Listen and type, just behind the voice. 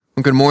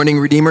Good morning,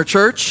 Redeemer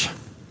Church.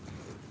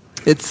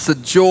 It's a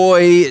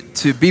joy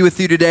to be with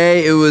you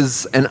today. It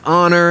was an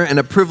honor and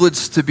a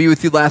privilege to be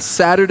with you last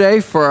Saturday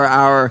for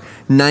our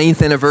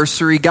 9th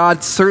anniversary.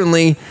 God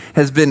certainly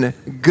has been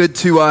good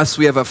to us.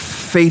 We have a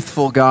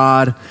faithful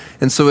God,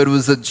 and so it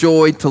was a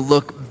joy to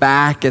look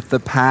back at the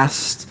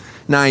past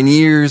 9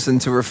 years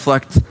and to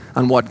reflect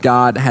on what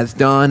God has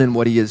done and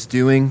what He is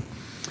doing.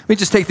 Let me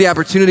just take the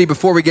opportunity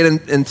before we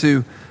get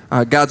into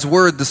God's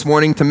Word this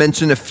morning to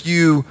mention a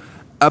few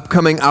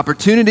upcoming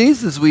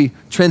opportunities as we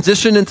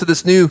transition into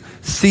this new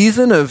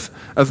season of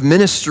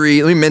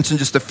ministry. Let me mention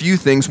just a few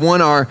things.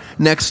 One, our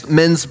next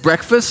men's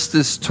breakfast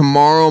is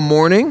tomorrow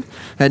morning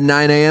at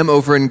 9 a.m.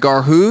 over in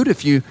Garhoud.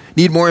 If you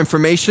need more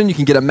information, you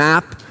can get a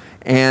map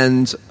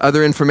and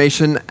other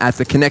information at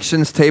the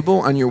connections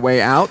table on your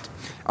way out.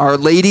 Our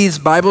ladies'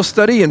 Bible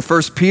study in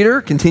 1 Peter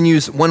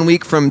continues 1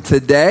 week from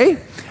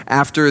today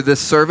after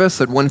this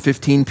service at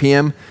 1:15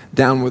 p.m.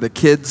 down where the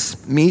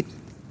kids meet.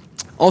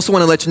 Also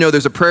want to let you know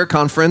there's a prayer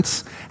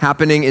conference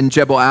happening in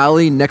Jebel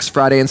Ali next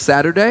Friday and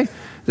Saturday.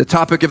 The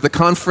topic of the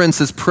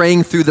conference is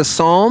praying through the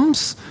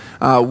Psalms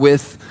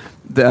with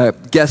the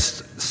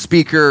guest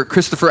speaker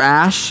Christopher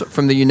Ash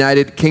from the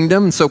United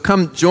Kingdom. So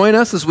come join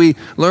us as we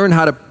learn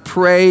how to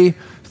pray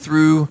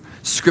through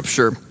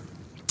Scripture.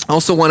 I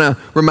also want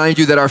to remind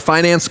you that our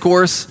finance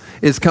course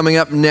is coming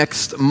up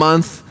next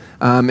month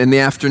in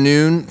the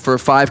afternoon for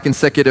 5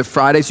 consecutive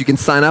Fridays. You can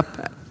sign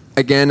up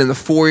again in the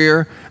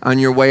foyer on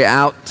your way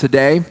out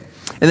today.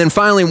 And then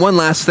finally, one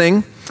last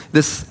thing.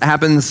 This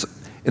happens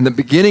in the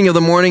beginning of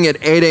the morning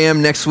at 8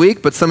 a.m. next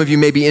week, but some of you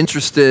may be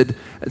interested,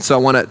 and so I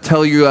want to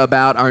tell you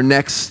about our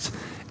next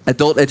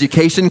adult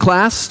education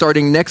class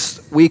starting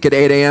next week at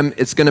 8 a.m.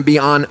 It's going to be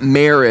on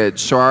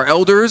marriage. So our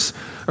elders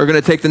are going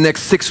to take the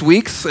next 6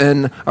 weeks,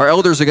 and our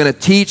elders are going to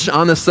teach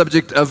on the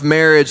subject of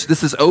marriage.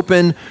 This is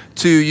open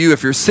to you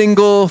if you're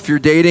single, if you're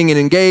dating and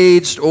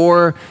engaged,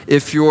 or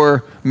if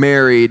you're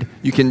married.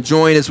 You can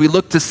join as we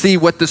look to see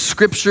what the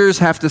Scriptures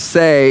have to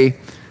say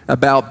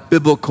about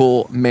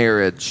biblical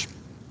marriage.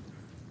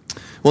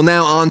 Well,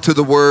 now on to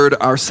the Word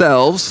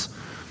ourselves.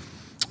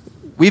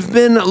 We've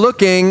been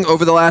looking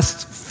over the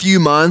last few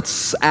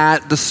months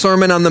at the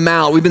Sermon on the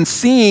Mount. We've been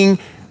seeing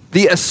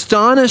the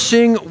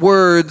astonishing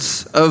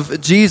words of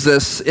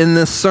Jesus in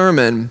this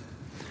sermon.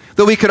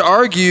 Though we could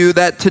argue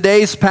that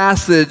today's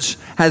passage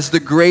has the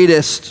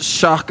greatest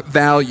shock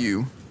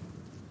value.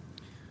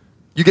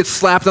 You get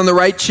slapped on the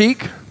right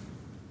cheek?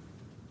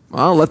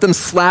 Well, let them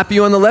slap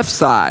you on the left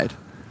side.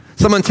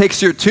 Someone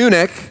takes your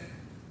tunic,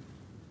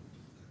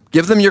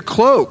 give them your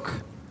cloak.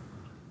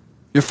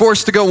 You're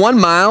forced to go 1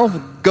 mile,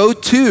 go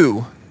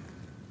 2.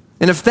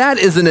 And if that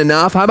isn't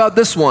enough, how about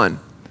this one?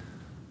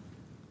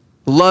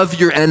 Love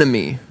your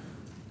enemy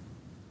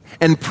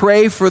and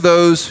pray for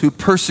those who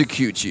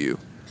persecute you.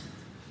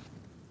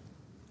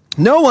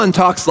 No one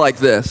talks like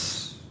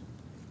this.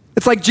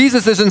 It's like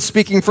Jesus isn't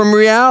speaking from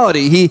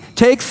reality. He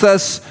takes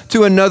us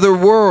to another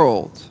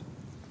world.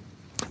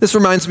 This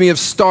reminds me of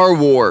Star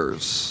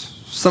Wars.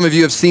 Some of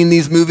you have seen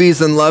these movies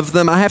and love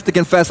them. I have to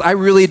confess, I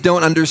really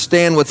don't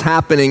understand what's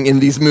happening in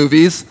these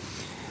movies.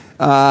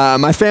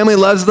 My family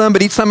loves them,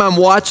 but each time I'm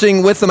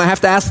watching with them, I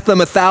have to ask them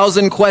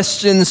 1,000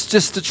 questions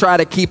just to try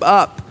to keep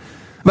up.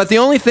 But the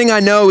only thing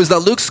I know is that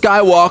Luke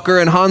Skywalker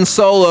and Han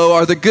Solo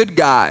are the good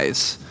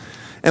guys.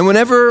 And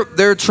whenever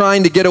they're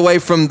trying to get away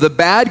from the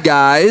bad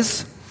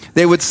guys,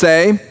 they would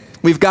say,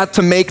 we've got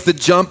to make the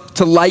jump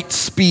to light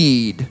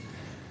speed.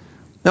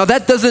 Now,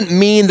 that doesn't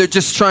mean they're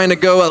just trying to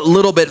go a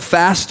little bit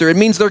faster. It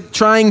means they're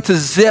trying to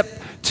zip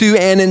to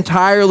an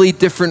entirely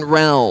different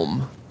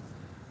realm.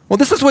 Well,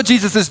 this is what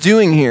Jesus is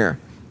doing here.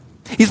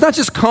 He's not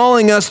just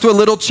calling us to a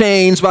little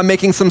change by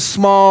making some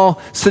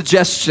small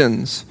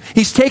suggestions.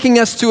 He's taking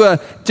us to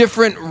a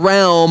different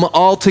realm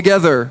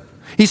altogether.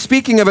 He's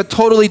speaking of a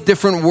totally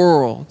different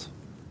world.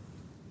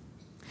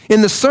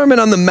 In the Sermon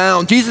on the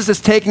Mount, Jesus is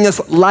taking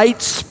us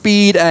light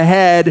speed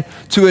ahead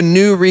to a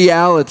new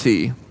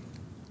reality.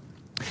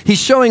 He's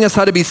showing us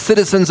how to be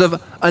citizens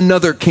of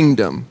another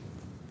kingdom.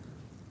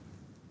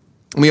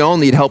 We all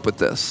need help with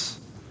this.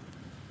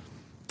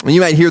 And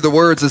you might hear the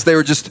words as they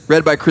were just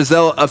read by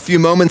Crizel a few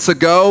moments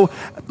ago.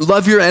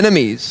 Love your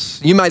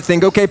enemies. You might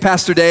think, okay,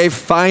 Pastor Dave,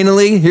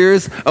 finally,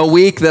 here's a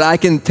week that I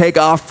can take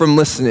off from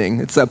listening.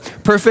 It's a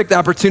perfect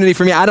opportunity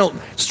for me. I don't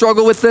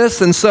struggle with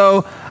this, and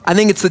so I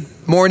think it's a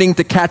morning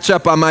to catch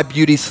up on my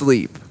beauty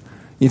sleep.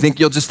 You think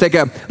you'll just take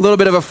a little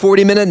bit of a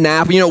 40-minute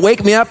nap,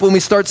 wake me up when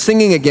we start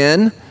singing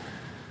again.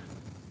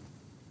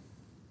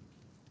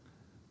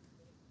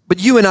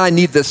 But you and I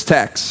need this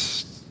text.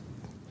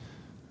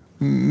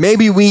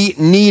 Maybe we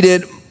need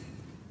it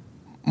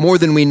more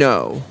than we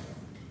know.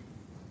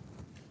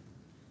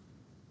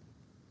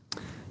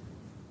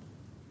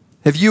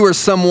 Have you or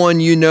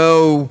someone you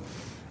know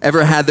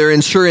ever had their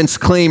insurance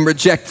claim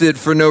rejected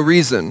for no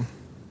reason?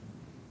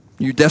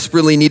 You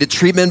desperately needed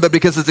treatment, but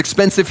because it's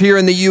expensive here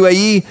in the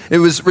UAE, it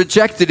was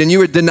rejected and you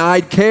were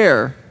denied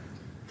care.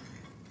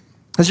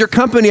 Has your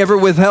company ever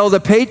withheld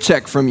a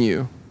paycheck from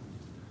you?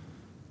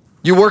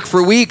 You work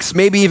for weeks,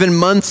 maybe even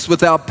months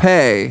without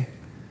pay.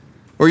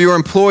 or your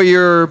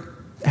employer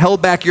held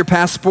back your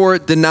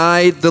passport,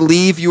 denied the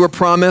leave you were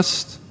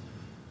promised,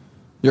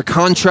 your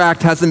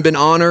contract hasn't been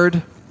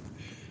honored,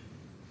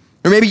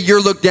 or maybe you're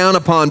looked down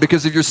upon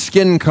because of your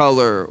skin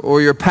color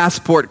or your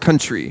passport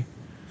country.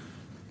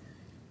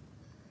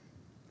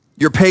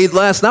 You're paid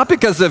less, not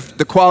because of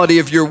the quality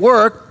of your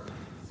work,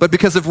 but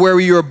because of where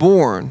you were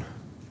born.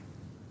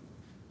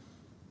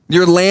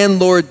 Your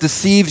landlord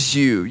deceives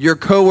you. Your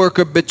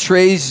coworker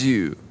betrays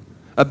you.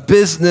 A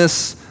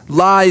business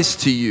lies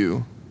to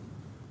you.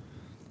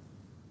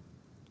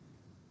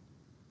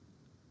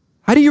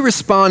 How do you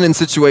respond in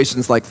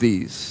situations like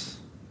these?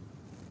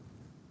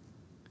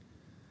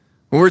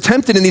 When we're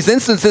tempted in these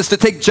instances to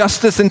take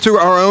justice into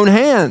our own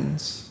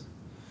hands.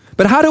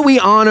 But how do we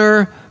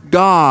honor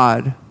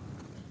God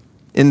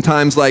in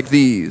times like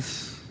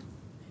these?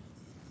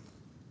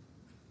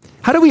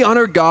 How do we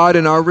honor God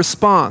in our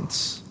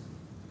response?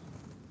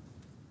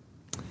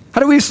 How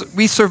do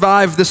we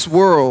survive this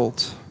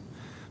world?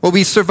 Well,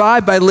 we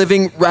survive by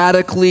living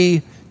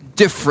radically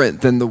different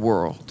than the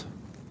world.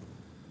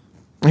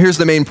 And here's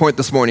the main point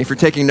this morning. If you're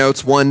taking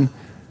notes, one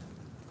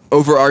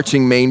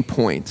overarching main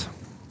point.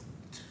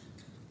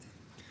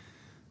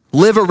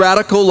 Live a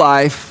radical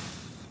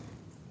life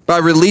by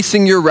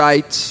releasing your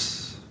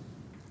rights,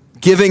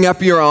 giving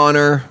up your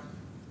honor,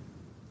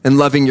 and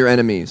loving your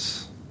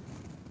enemies.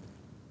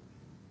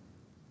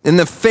 In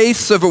the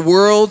face of a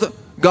world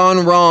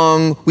gone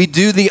wrong, we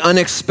do the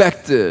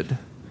unexpected.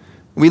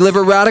 We live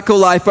a radical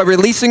life by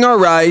releasing our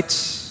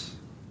rights,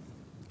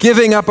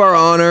 giving up our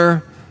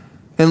honor,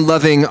 and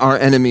loving our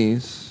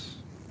enemies.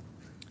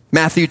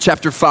 Matthew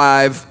chapter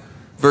 5,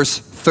 verse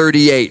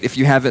 38, if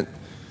you haven't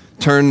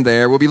turned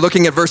there. We'll be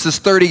looking at verses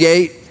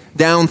 38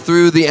 down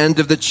through the end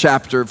of the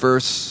chapter,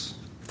 verse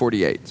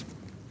 48.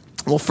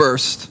 Well,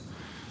 first,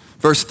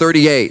 verse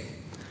 38.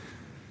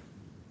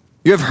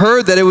 You have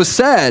heard that it was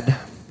said,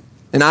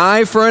 an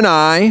eye for an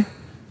eye,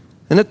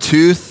 and a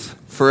tooth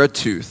for a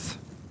tooth.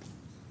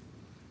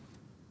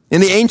 In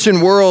the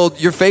ancient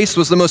world, your face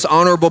was the most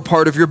honorable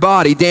part of your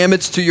body.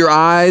 Damage to your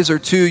eyes or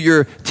to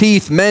your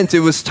teeth meant it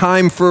was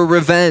time for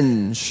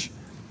revenge.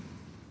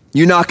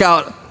 You knock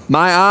out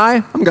my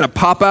eye, I'm going to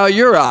pop out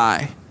your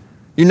eye.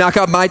 You knock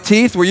out my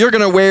teeth, well, you're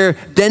going to wear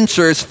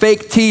dentures,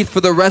 fake teeth for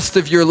the rest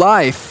of your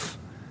life.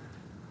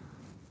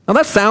 Now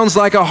that sounds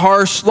like a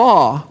harsh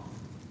law,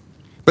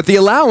 but the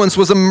allowance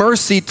was a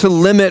mercy to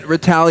limit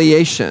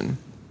retaliation.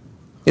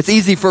 It's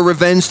easy for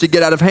revenge to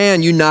get out of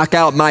hand. You knock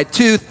out my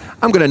tooth,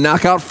 I'm going to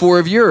knock out 4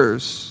 of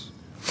yours.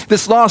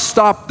 This law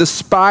stopped the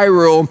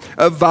spiral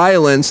of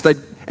violence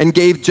and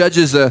gave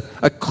judges a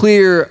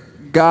clear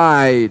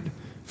guide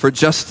for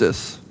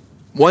justice.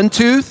 1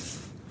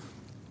 tooth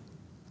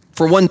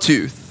for 1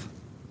 tooth.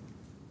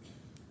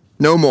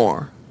 No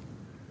more.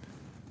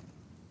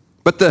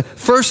 But the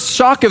first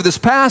shock of this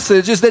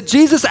passage is that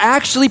Jesus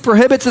actually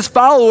prohibits his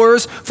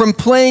followers from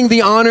playing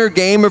the honor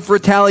game of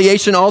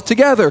retaliation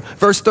altogether.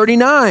 Verse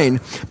 39,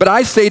 but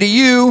I say to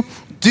you,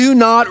 do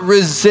not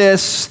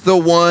resist the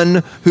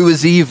one who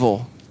is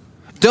evil.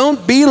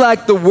 Don't be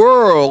like the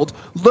world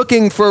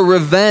looking for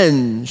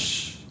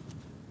revenge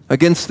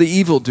against the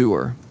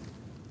evildoer.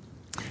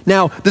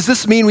 Now, does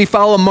this mean we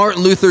follow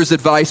Martin Luther's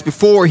advice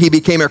before he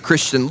became a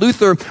Christian?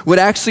 Luther would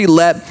actually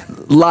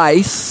let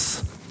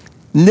lice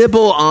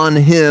nibble on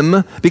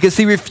him because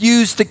he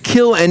refused to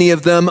kill any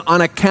of them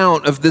on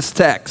account of this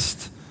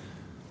text.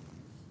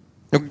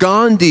 Now,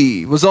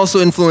 Gandhi was also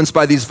influenced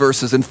by these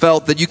verses and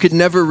felt that you could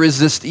never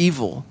resist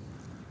evil.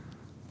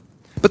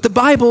 But the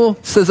Bible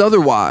says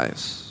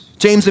otherwise.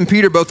 James and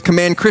Peter both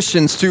command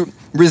Christians to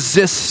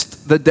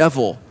resist the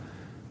devil.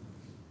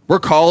 We're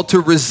called to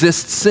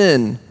resist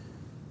sin.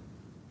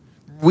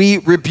 We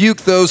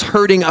rebuke those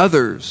hurting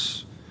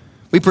others.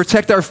 We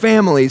protect our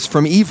families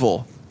from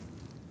evil.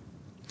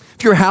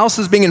 If your house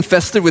is being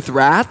infested with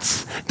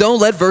rats, don't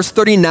let verse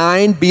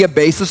 39 be a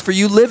basis for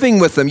you living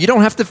with them. You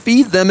don't have to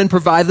feed them and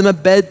provide them a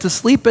bed to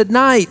sleep at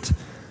night.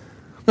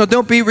 No,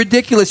 don't be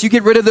ridiculous. You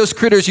get rid of those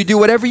critters. You do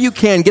whatever you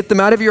can. Get them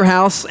out of your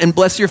house and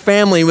bless your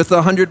family with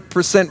a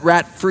 100%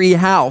 rat-free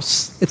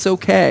house. It's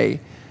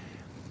okay.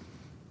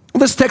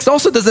 Well, this text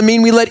also doesn't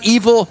mean we let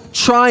evil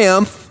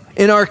triumph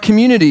in our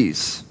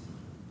communities.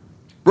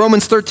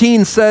 Romans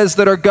 13 says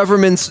that our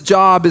government's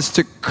job is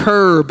to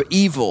curb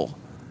evil.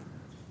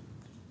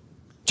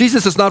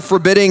 Jesus is not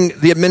forbidding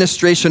the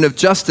administration of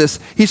justice.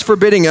 He's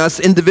forbidding us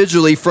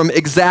individually from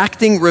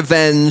exacting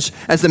revenge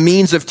as a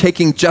means of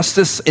taking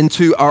justice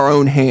into our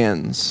own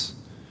hands.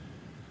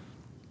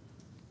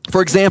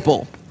 For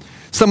example,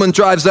 someone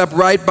drives up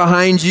right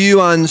behind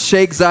you on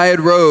Sheikh Zayed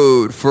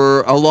Road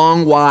for a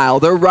long while.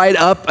 They're right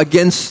up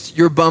against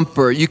your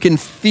bumper. You can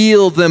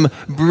feel them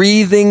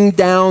breathing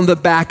down the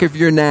back of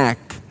your neck.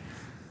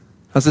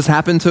 Has this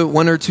happened to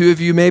 1 or 2 of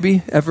you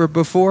maybe ever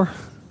before?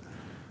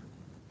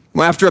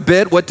 Well, after a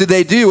bit, what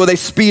do? Well, they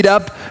speed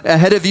up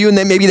ahead of you and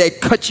then maybe they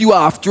cut you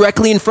off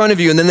directly in front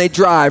of you and then they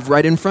drive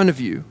right in front of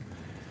you.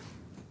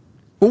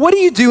 Well, what do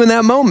you do in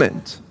that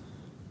moment?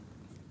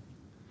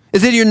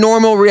 Is it your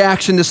normal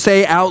reaction to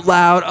say out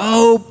loud,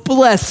 "Oh,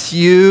 bless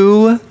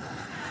you"?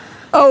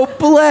 Oh,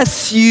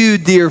 bless you,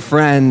 dear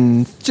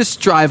friend. Just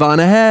drive on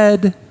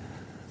ahead.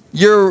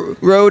 Your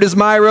road is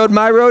my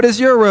road is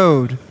your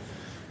road.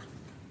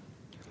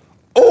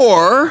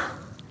 Or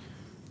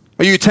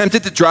are you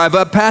tempted to drive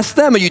up past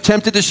them? Are you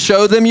tempted to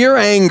show them your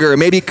anger,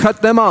 maybe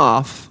cut them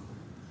off?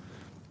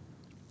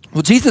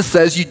 Well, Jesus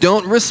says you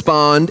don't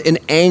respond in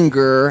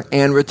anger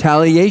and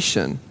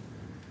retaliation.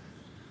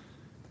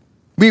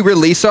 We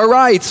release our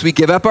rights. We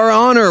give up our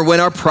honor when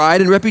our pride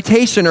and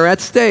reputation are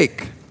at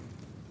stake.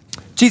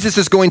 Jesus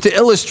is going to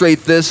illustrate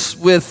this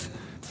with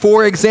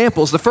 4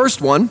 examples. The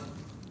first one,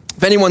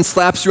 if anyone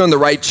slaps you on the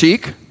right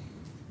cheek,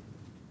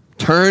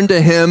 turn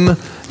to him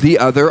the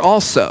other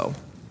also.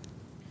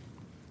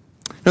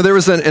 Now, there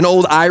was an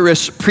old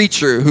Irish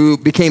preacher who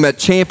became a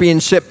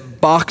championship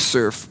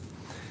boxer.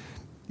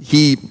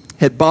 He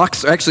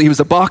was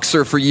a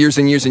boxer for years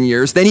and years and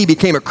years. Then he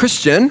became a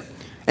Christian,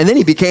 and then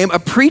he became a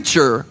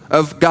preacher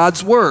of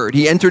God's word.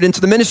 He entered into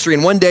the ministry,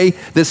 and one day,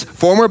 this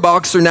former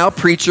boxer, now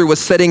preacher, was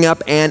setting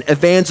up an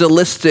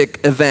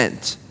evangelistic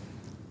event.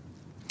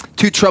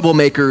 2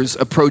 troublemakers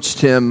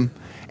approached him,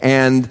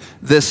 and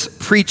this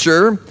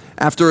preacher,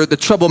 after the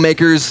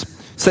troublemakers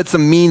said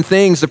some mean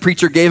things, the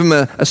preacher gave him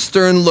a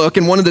stern look,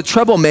 and one of the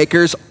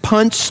troublemakers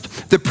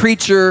punched the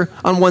preacher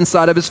on one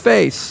side of his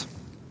face.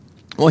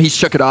 Well, he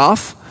shook it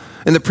off,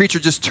 and the preacher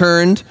just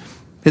turned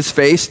his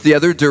face the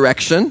other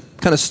direction,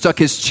 kind of stuck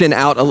his chin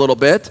out a little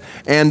bit,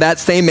 and that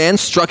same man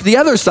struck the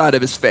other side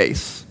of his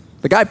face.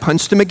 The guy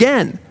punched him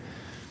again.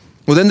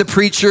 Well, then the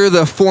preacher,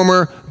 the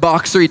former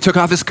boxer, he took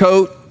off his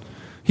coat,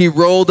 he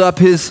rolled up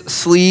his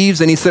sleeves,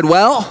 and he said,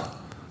 "Well,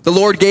 the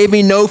Lord gave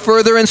me no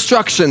further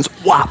instructions."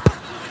 Whop!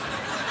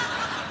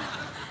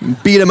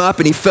 Beat him up,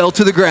 and he fell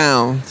to the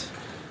ground.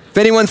 If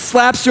anyone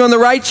slaps you on the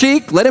right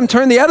cheek, let him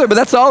turn the other, but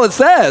that's all it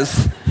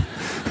says.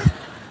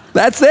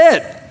 That's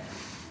it.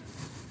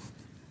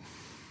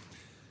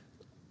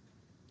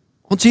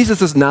 Well,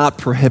 Jesus is not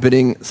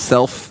prohibiting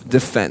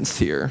self-defense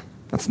here.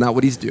 That's not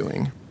what he's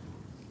doing.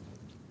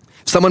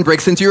 If someone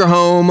breaks into your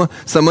home,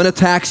 someone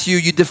attacks you,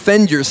 you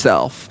defend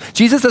yourself.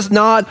 Jesus is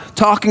not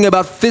talking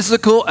about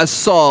physical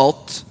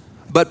assault,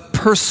 but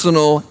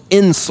personal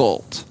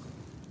insult.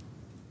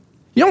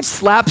 You don't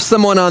slap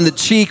someone on the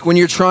cheek when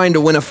you're trying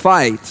to win a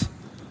fight.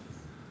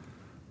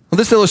 Well,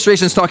 this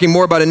illustration is talking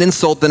more about an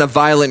insult than a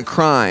violent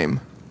crime.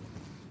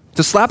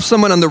 To slap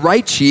someone on the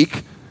right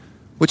cheek,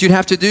 what you'd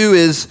have to do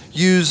is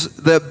use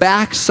the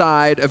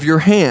backside of your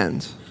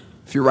hand.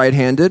 If you're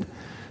right-handed,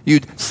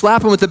 you'd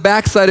slap them with the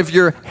backside of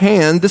your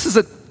hand. This is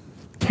a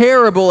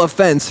terrible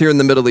offense here in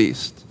the Middle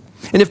East.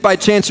 And if by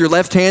chance you're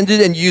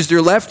left-handed and you used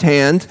your left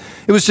hand,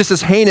 it was just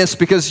as heinous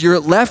because your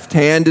left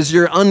hand is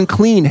your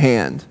unclean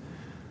hand.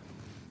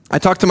 I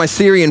talked to my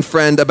Syrian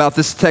friend about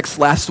this text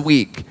last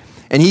week,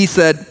 and he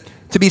said,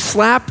 to be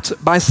slapped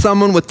by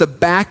someone with the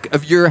back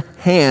of your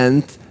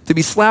hand, to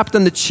be slapped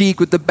on the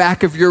cheek with the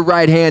back of your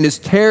right hand is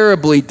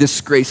terribly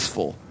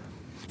disgraceful.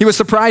 He was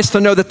surprised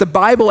to know that the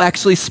Bible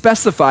actually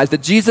specifies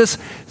that Jesus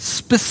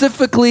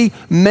specifically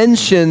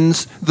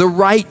mentions the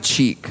right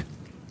cheek.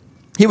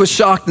 He was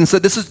shocked and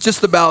said, this is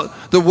just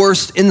about the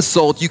worst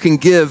insult you can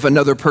give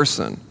another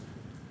person.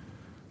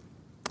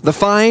 The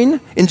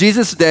fine in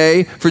Jesus'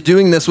 day for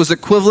doing this was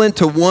equivalent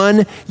to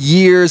 1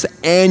 year's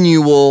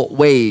annual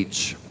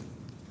wage.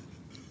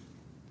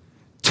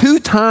 2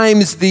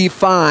 times the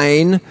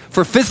fine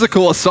for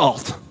physical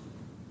assault.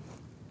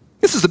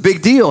 This is a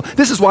big deal.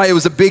 This is why it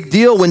was a big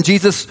deal when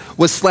Jesus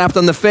was slapped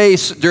on the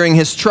face during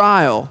his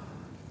trial.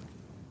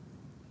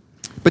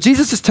 But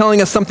Jesus is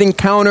telling us something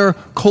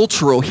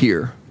countercultural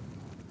here.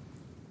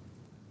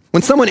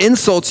 When someone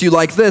insults you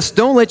like this,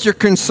 don't let your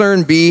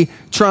concern be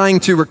trying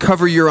to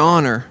recover your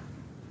honor.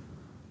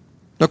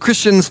 Now,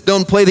 Christians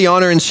don't play the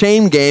honor and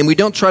shame game. We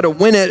don't try to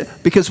win it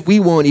because we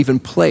won't even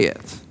play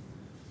it.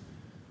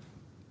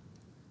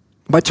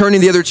 By turning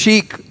the other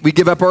cheek, we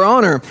give up our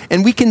honor.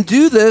 And we can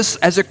do this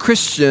as a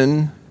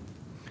Christian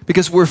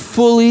because we're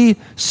fully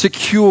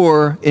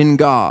secure in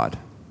God.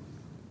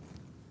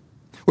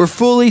 We're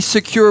fully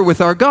secure with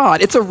our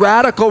God. It's a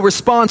radical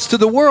response to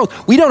the world.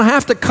 We don't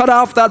have to cut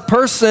off that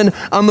person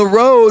on the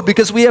road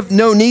because we have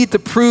no need to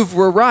prove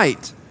we're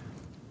right.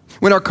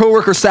 When our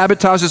coworker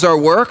sabotages our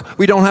work,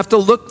 we don't have to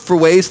look for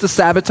ways to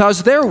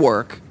sabotage their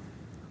work.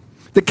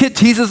 The kid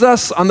teases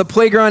us on the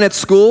playground at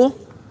school.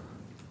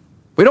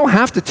 We don't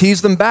have to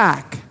tease them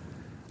back.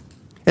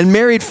 And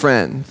married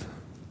friend,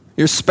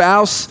 your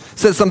spouse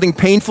says something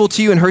painful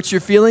to you and hurts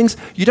your feelings,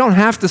 you don't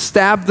have to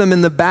stab them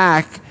in the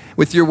back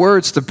with your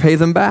words to pay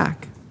them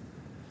back.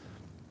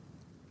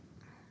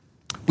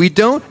 We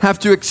don't have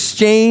to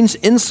exchange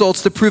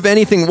insults to prove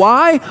anything.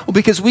 Why? Well,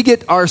 because we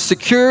get our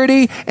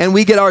security and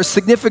we get our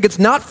significance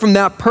not from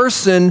that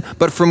person,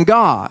 but from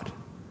God.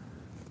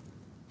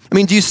 I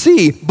mean, do you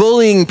see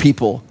bullying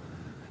people,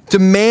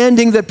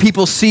 demanding that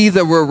people see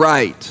that we're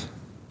right,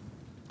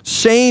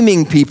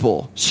 shaming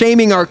people,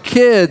 shaming our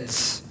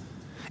kids,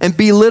 and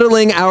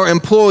belittling our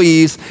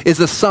employees is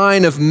a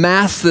sign of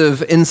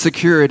massive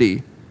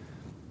insecurity.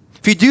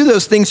 If you do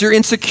those things, you're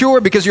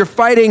insecure because you're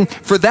fighting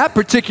for that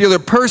particular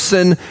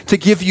person to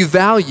give you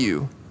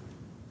value.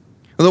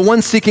 Well, the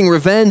one seeking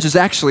revenge is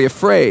actually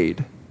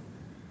afraid.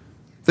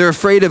 They're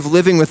afraid of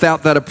living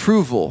without that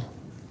approval.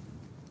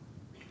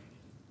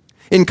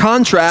 In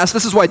contrast,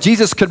 this is why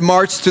Jesus could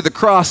march to the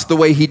cross the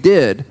way he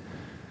did.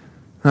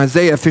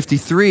 Isaiah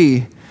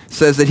 53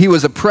 says that he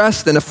was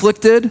oppressed and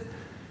afflicted,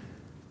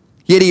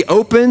 yet he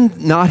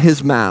opened not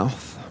his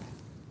mouth.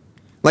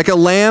 Like a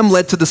lamb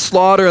led to the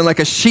slaughter, and like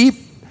a sheep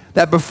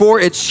that before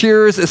its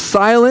shearers is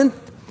silent,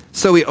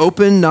 so he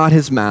opened not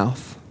his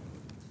mouth.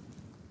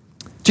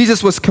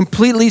 Jesus was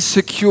completely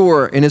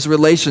secure in his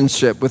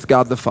relationship with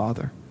God the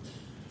Father.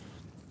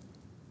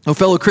 Oh,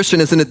 fellow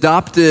Christian, as an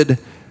adopted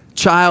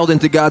child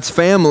into God's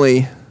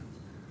family,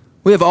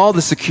 we have all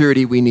the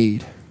security we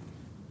need.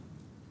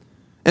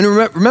 And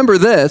remember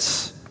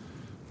this,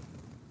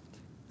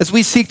 as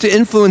we seek to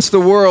influence the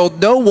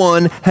world, no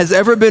one has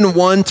ever been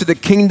won to the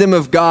kingdom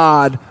of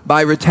God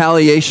by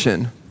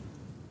retaliation.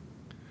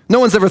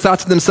 No one's ever thought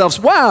to themselves,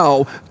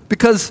 wow,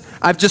 because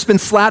I've just been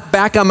slapped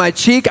back on my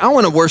cheek, I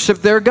want to worship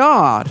their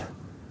God.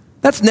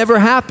 That's never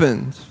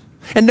happened.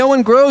 And no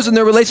one grows in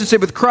their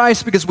relationship with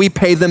Christ because we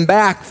pay them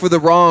back for the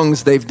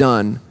wrongs they've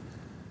done.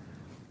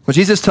 Well,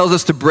 Jesus tells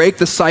us to break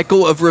the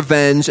cycle of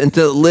revenge and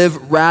to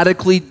live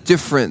radically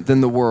different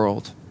than the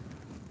world.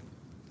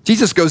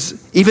 Jesus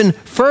goes even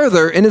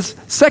further in his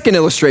second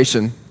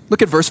illustration.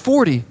 Look at verse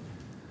 40.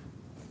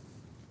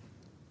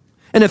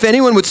 And if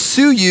anyone would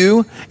sue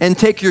you and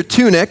take your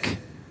tunic,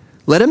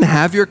 let him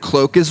have your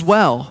cloak as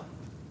well.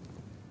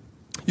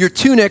 Your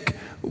tunic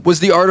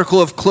was the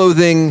article of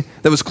clothing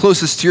that was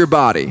closest to your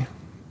body.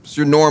 It's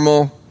your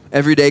normal,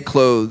 everyday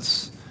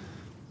clothes.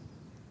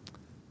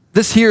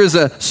 This here is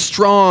a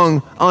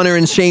strong honor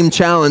and shame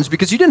challenge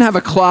because you didn't have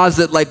a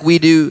closet like we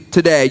do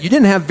today. You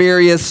didn't have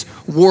various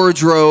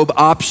wardrobe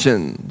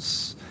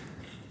options.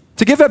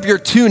 To give up your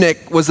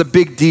tunic was a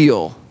big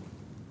deal.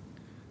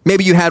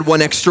 Maybe you had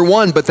one extra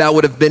one, but that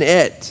would have been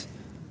it.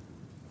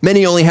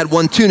 Many only had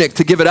one tunic.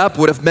 To give it up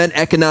would have meant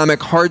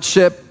economic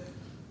hardship,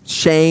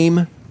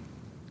 shame.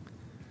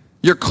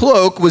 Your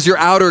cloak was your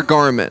outer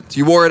garment.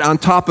 You wore it on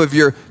top of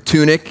your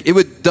tunic. It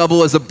would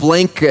double as a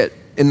blanket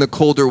in the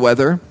colder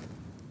weather.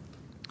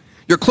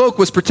 Your cloak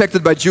was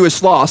protected by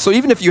Jewish law. So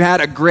even if you had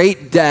a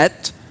great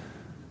debt,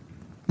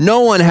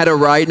 no one had a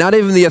right, not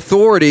even the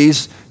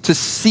authorities, to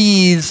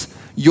seize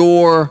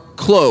your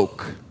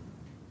cloak.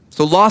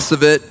 So loss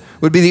of it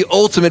would be the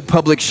ultimate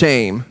public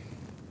shame.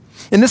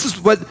 And this is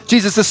what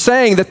Jesus is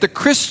saying, that the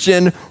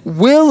Christian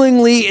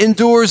willingly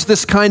endures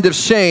this kind of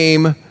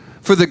shame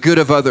for the good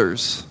of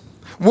others.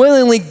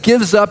 Willingly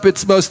gives up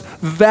its most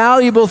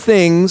valuable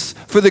things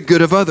for the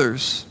good of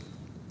others.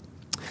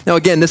 Now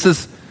again, this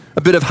is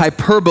a bit of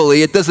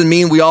hyperbole. It doesn't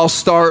mean we all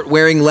start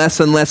wearing less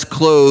and less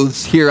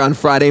clothes here on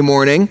Friday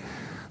morning.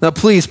 Now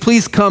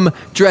please come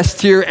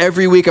dressed here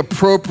every week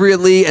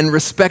appropriately and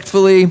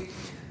respectfully.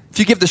 If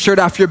you give the shirt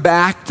off your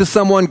back to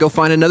someone, go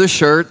find another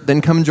shirt,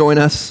 then come join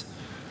us.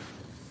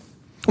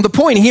 Well, the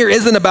point here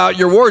isn't about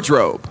your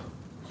wardrobe.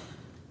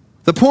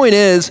 The point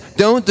is,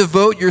 don't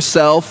devote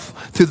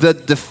yourself to the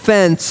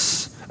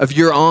defense of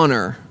your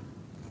honor.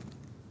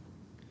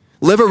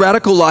 Live a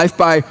radical life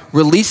by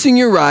releasing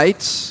your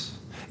rights,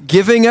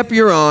 giving up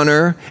your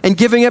honor, and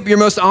giving up your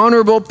most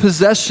honorable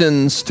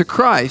possessions to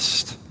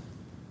Christ.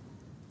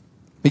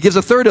 He gives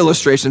a third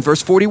illustration,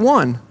 verse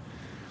 41.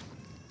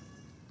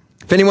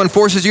 If anyone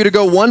forces you to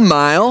go 1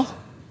 mile,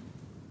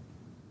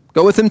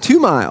 go with him 2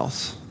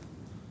 miles.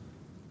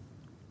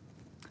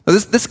 Now,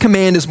 this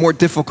command is more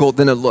difficult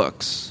than it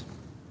looks.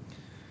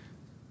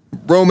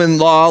 Roman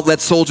law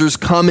let soldiers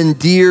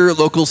commandeer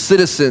local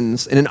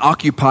citizens in an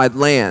occupied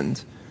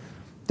land.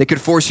 They could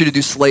force you to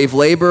do slave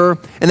labor,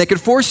 and they could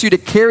force you to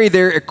carry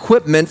their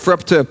equipment for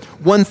up to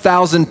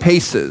 1,000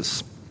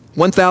 paces.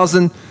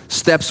 1,000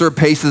 steps or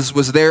paces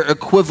was their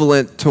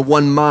equivalent to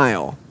 1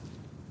 mile.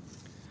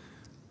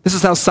 This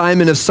is how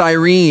Simon of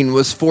Cyrene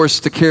was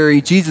forced to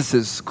carry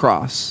Jesus'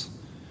 cross.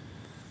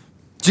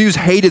 Jews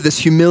hated this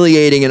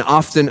humiliating and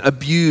often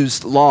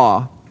abused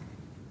law.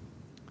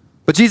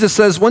 But Jesus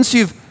says, once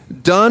you've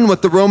done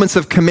what the Romans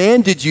have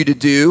commanded you to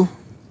do,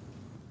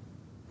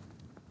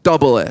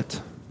 double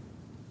it.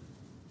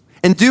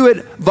 And do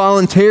it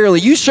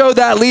voluntarily. You show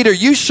that leader,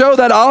 you show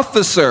that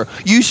officer,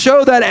 you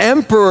show that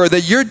emperor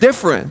that you're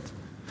different.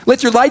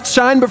 Let your light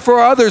shine before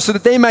others so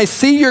that they may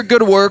see your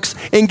good works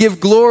and give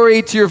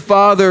glory to your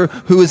Father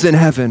who is in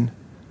heaven.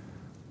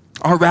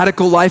 Our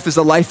radical life is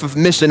a life of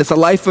mission. It's a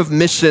life of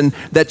mission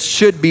that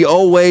should be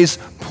always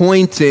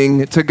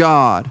pointing to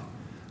God.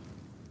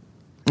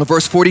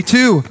 Verse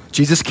 42,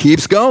 Jesus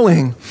keeps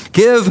going.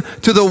 Give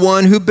to the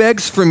one who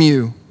begs from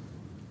you,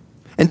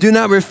 and do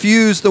not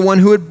refuse the one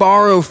who would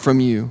borrow from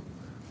you.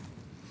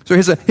 So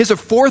here's a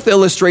fourth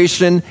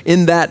illustration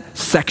in that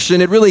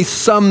section. It really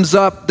sums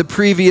up the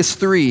previous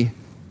three.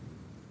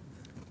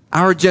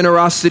 Our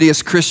generosity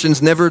as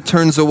Christians never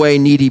turns away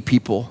needy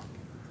people.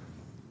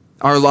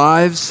 Our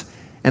lives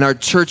and our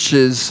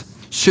churches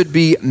should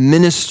be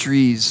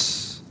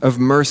ministries of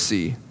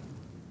mercy.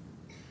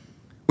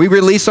 We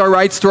release our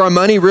rights to our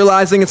money,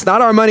 realizing it's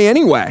not our money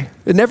anyway.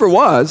 It never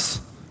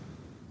was.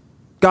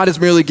 God has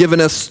merely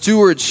given us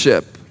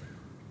stewardship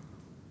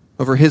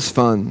over his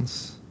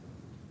funds.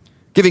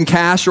 Giving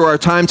cash or our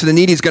time to the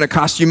needy is going to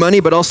cost you money,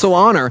 but also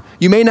honor.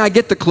 You may not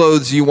get the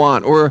clothes you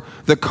want or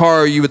the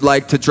car you would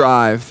like to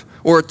drive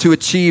or to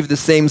achieve the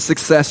same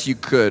success you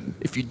could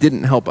if you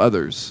didn't help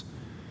others.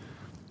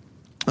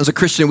 As a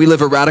Christian, we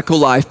live a radical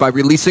life by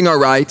releasing our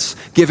rights,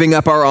 giving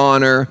up our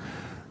honor,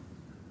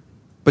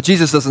 but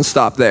Jesus doesn't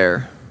stop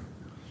there.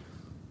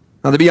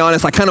 Now, to be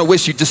honest, I kind of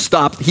wish you just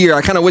stopped here.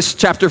 I kind of wish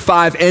chapter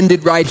 5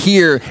 ended right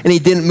here and he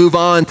didn't move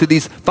on to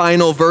these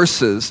final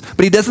verses.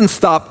 But he doesn't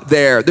stop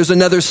there. There's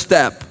another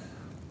step.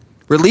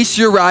 Release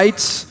your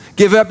rights,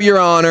 give up your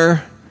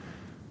honor,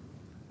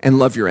 and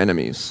love your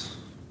enemies.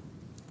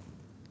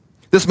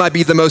 This might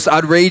be the most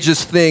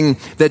outrageous thing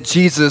that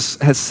Jesus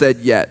has said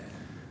yet.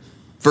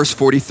 Verse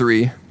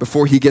 43,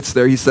 before he gets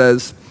there, he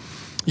says,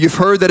 "You've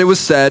heard that it was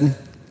said,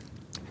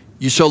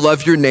 you shall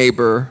love your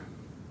neighbor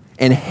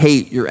and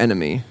hate your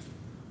enemy."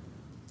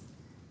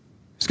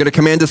 He's going to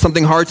command us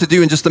something hard to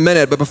do in just a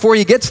minute. But before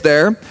he gets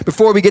there,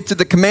 before we get to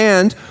the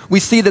command, we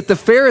see that the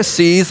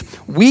Pharisees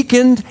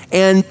weakened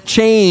and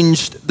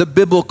changed the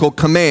biblical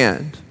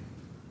command.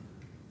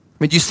 I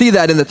mean, you see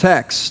that in the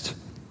text.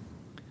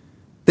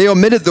 They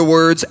omitted the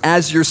words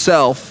 "as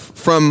yourself"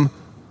 from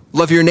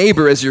 "love your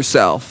neighbor as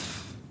yourself."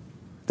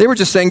 They were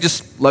just saying,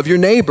 just love your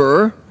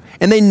neighbor.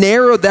 And they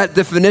narrowed that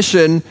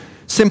definition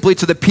simply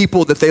to the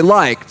people that they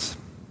liked.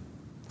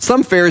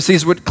 Some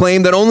Pharisees would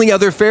claim that only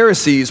other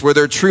Pharisees were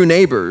their true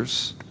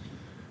neighbors.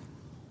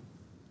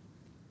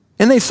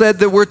 And they said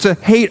that we're to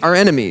hate our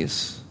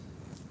enemies.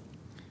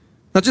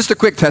 Now, just a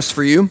quick test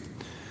for you.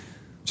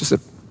 Just a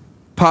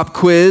pop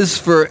quiz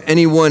for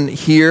anyone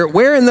here.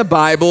 Where in the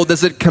Bible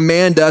does it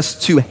command us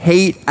to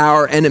hate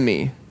our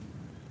enemy?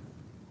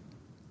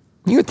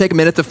 You can take a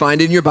minute to find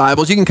it in your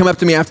Bibles. You can come up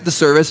to me after the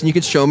service and you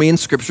can show me in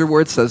Scripture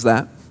where it says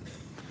that.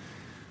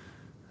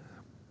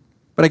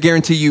 But I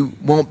guarantee you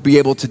won't be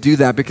able to do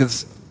that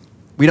because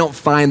we don't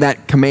find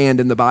that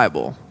command in the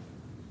Bible.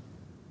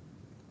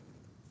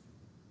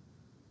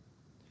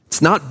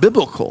 It's not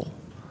biblical.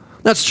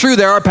 That's true.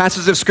 There are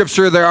passages of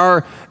Scripture, there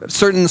are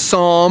certain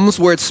Psalms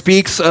where it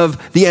speaks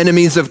of the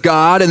enemies of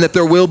God and that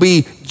there will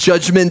be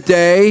judgment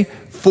day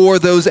for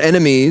those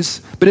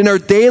enemies. But in our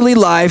daily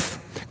life,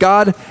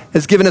 God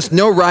has given us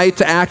no right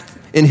to act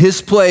in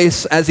his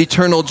place as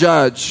eternal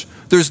judge.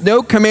 There's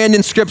no command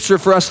in Scripture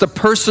for us to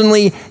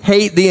personally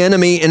hate the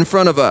enemy in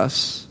front of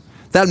us.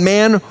 That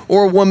man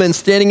or woman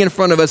standing in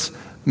front of us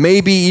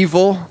may be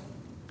evil,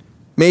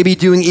 may be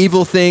doing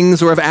evil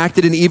things or have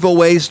acted in evil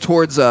ways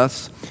towards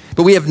us,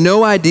 but we have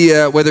no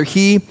idea whether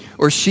he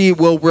or she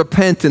will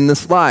repent in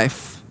this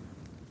life.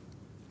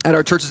 At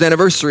our church's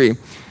anniversary,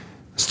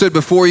 stood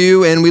before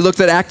you and we looked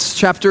at Acts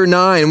chapter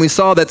 9 and we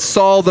saw that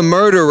Saul the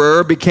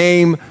murderer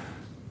became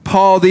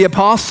Paul the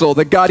apostle,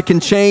 that God can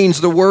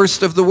change the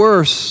worst of the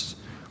worst.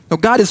 Now,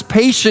 God is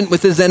patient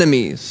with his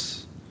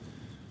enemies.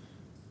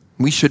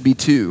 We should be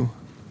too.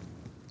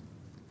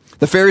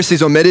 The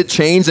Pharisees omitted,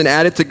 changed, and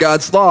added to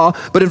God's law.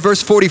 But in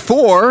verse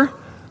 44,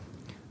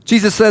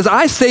 Jesus says,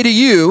 "I say to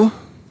you,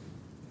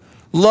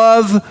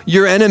 love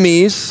your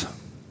enemies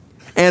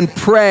and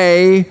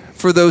pray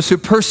for those who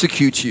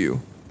persecute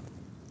you."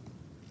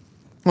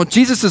 Well,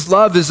 Jesus'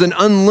 love is an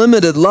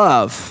unlimited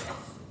love.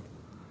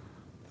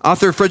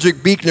 Author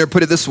Frederick Buechner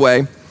put it this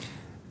way: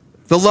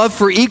 the love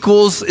for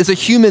equals is a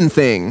human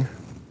thing.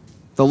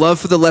 The love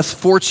for the less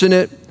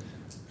fortunate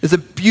is a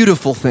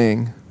beautiful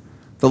thing.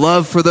 The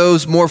love for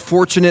those more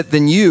fortunate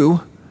than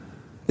you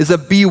is a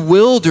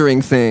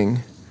bewildering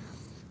thing.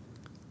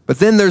 But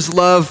then there's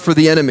love for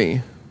the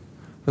enemy,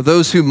 for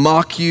those who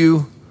mock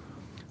you,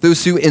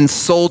 those who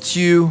insult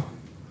you,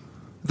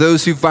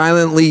 those who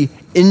violently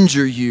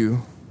injure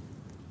you.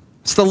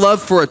 It's the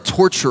love for a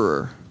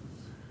torturer.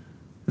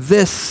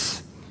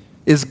 This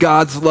is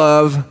God's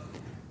love,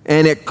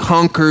 and it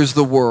conquers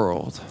the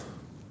world.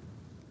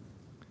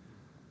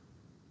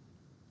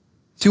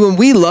 See, when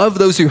we love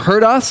those who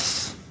hurt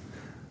us,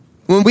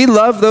 when we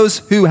love those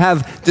who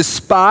have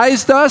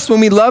despised us, when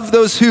we love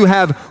those who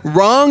have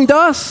wronged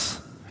us,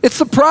 it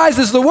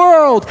surprises the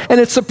world and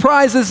it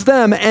surprises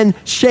them and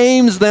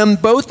shames them,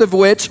 both of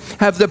which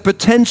have the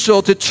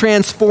potential to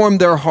transform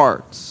their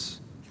hearts.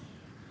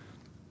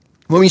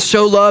 When we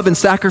show love and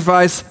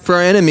sacrifice for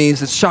our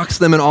enemies, it shocks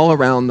them and all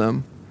around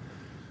them.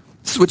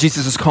 This is what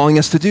Jesus is calling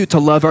us to do, to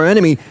love our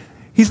enemy.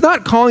 He's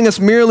not calling us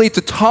merely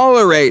to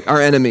tolerate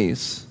our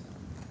enemies.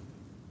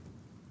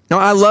 Now,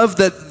 I love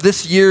that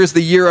this year is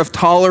the year of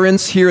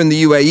tolerance here in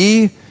the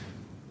UAE.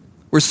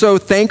 We're so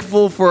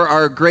thankful for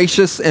our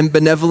gracious and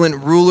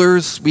benevolent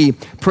rulers. We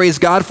praise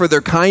God for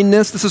their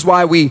kindness. This is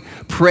why we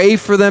pray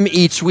for them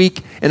each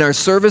week in our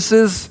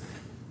services,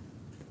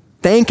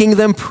 thanking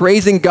them,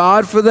 praising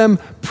God for them,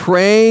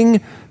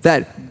 praying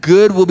that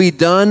good will be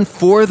done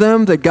for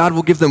them, that God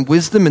will give them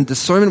wisdom and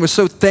discernment. We're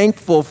so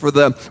thankful for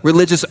the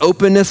religious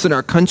openness in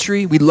our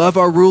country. We love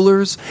our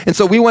rulers. And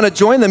so we want to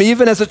join them,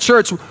 even as a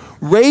church,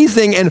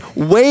 raising and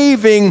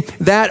waving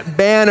that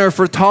banner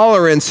for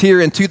tolerance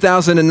here in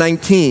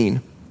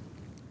 2019.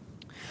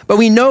 But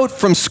we note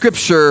from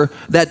Scripture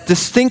that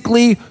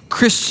distinctly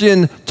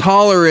Christian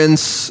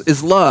tolerance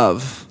is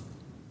love.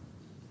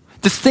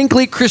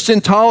 Distinctly Christian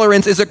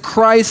tolerance is a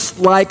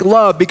Christ-like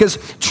love, because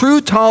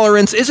true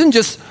tolerance isn't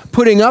just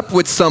putting up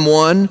with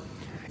someone,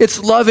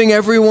 it's loving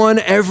everyone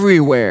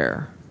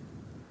everywhere.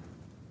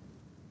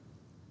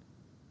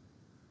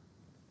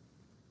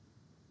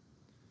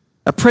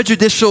 A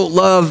prejudicial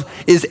love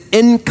is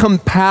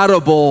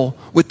incompatible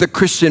with the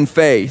Christian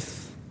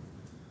faith.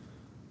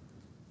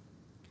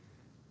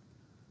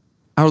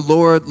 Our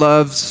Lord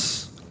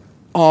loves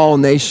all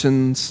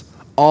nations,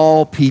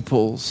 all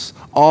peoples,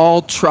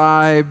 all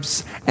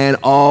tribes, and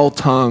all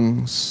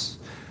tongues.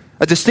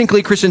 A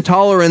distinctly Christian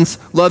tolerance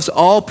loves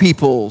all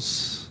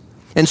peoples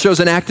and shows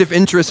an active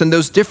interest in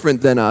those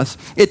different than us.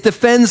 It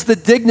defends the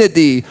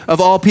dignity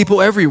of all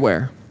people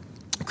everywhere.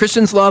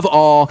 Christians love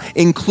all,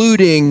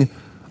 including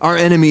our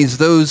enemies,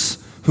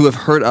 those who have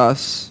hurt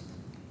us.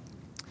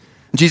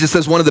 Jesus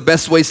says one of the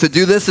best ways to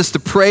do this is to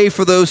pray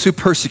for those who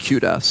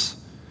persecute us.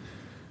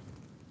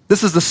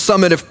 This is the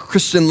summit of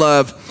Christian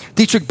love.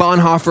 Dietrich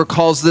Bonhoeffer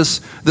calls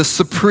this the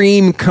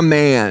supreme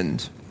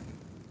command.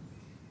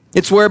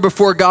 It's where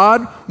before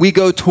God, we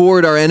go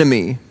toward our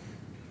enemy.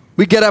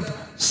 We get up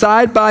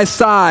side by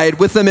side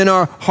with them in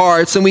our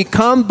hearts, and we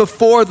come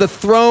before the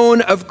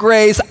throne of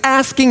grace,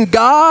 asking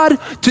God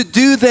to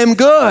do them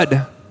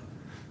good.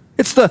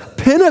 It's the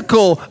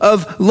pinnacle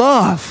of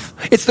love.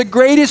 It's the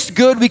greatest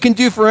good we can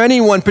do for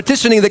anyone,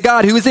 petitioning the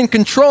God who is in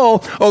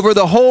control over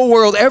the whole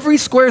world. Every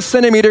square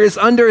centimeter is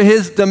under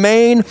his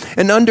domain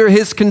and under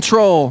his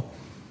control.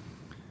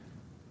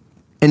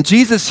 And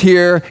Jesus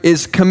here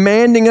is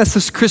commanding us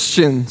as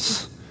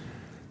Christians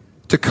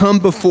to come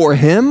before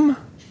him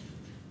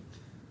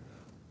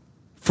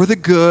for the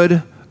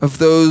good of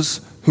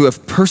those who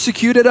have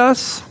persecuted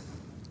us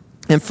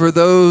and for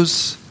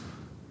those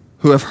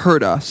who have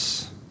hurt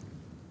us.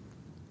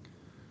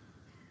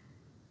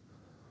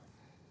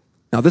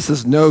 Now, this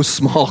is no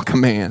small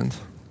command.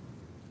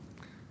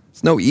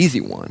 It's no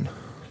easy one.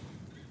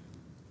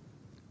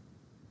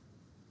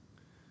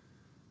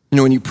 You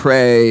know, when you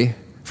pray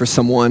for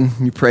someone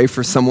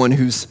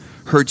who's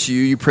hurt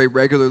you, you pray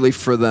regularly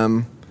for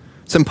them.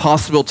 It's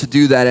impossible to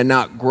do that and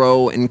not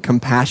grow in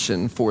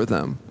compassion for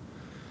them.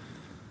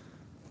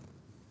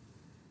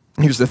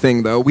 Here's the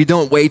thing, though. We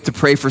don't wait to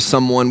pray for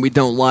someone we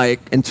don't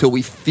like until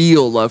we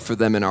feel love for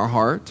them in our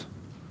heart.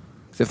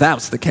 If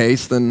that's the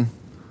case, then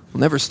we'll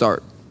never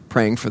start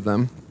praying for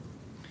them.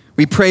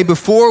 We pray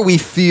before we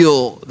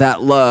feel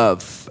that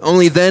love.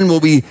 Only then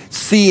will we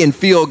see and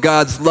feel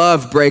God's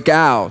love break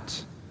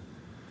out.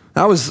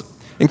 I was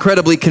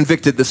incredibly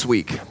convicted this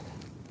week.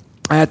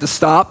 I had to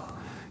stop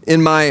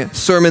in my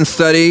sermon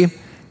study,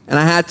 and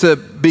I had to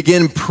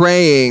begin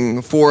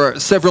praying for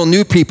several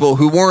new people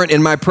who weren't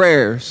in my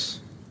prayers.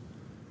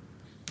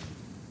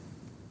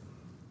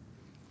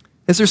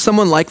 Is there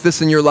someone like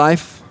this in your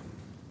life?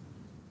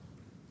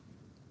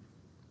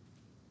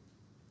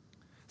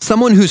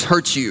 Someone who's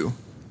hurt you.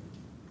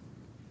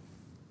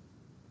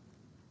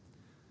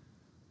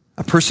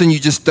 A person you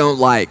just don't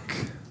like.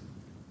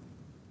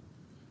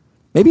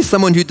 Maybe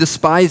someone who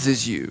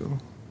despises you.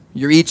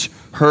 You're each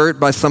hurt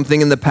by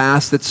something in the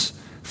past that's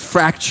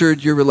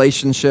fractured your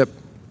relationship.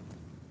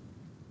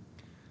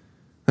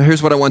 Now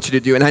here's what I want you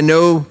to do, and I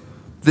know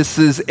this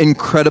is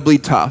incredibly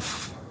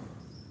tough.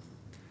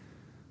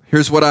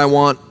 Here's what I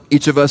want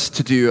each of us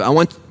to do. I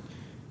want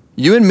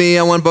you and me,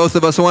 I want both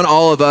of us, I want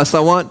all of us,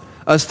 I want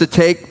us to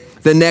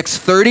take the next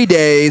 30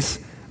 days.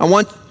 I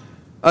want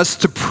us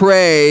to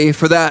pray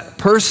for that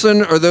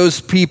person or those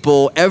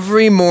people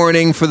every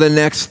morning for the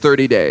next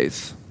 30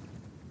 days.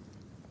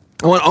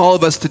 I want all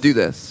of us to do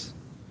this.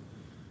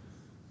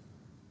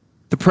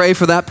 To pray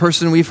for that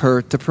person we've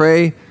hurt, to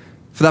pray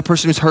for that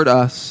person who's hurt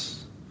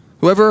us.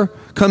 Whoever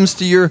comes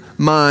to your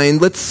mind,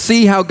 let's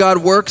see how God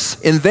works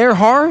in their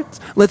heart.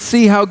 Let's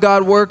see how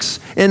God works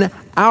in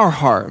our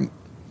heart.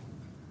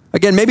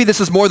 Again, maybe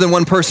this is more than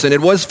one person.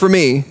 It was for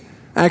me.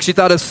 I actually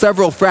thought of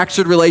several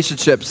fractured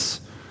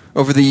relationships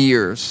over the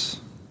years.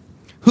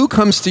 Who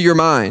comes to your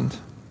mind?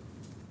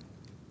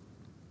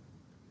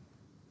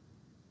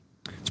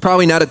 It's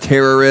probably not a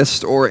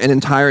terrorist or an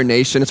entire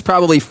nation. It's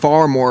probably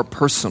far more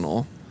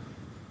personal.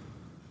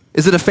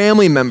 Is it a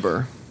family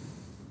member?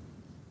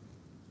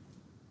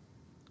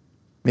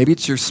 Maybe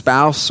it's your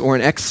spouse or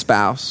an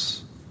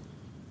ex-spouse.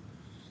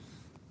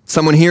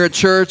 Someone here at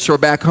church or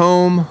back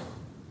home.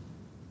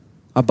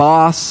 A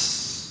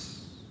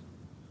boss,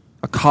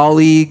 a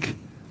colleague,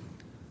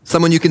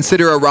 someone you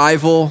consider a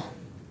rival,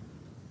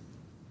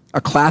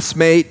 a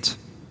classmate.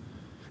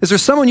 Is there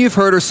someone you've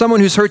hurt or someone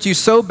who's hurt you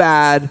so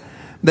bad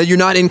that you're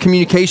not in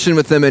communication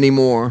with them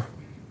anymore?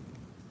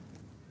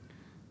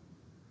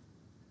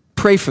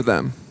 Pray for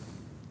them.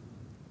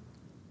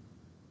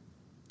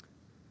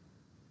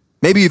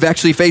 Maybe you've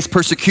actually faced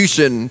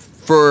persecution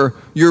for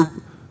your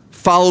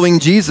following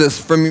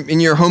Jesus in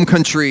your home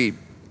country.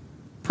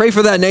 Pray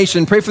for that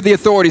nation. Pray for the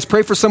authorities.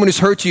 Pray for someone who's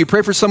hurt you.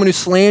 Pray for someone who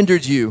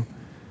slandered you.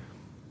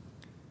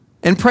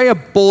 And pray a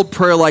bold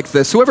prayer like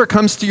this. Whoever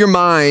comes to your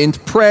mind,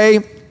 pray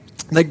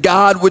that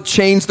God would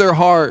change their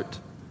heart.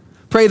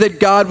 Pray that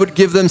God would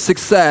give them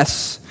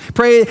success.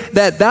 Pray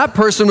that that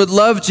person would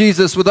love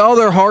Jesus with all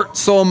their heart,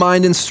 soul,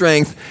 mind, and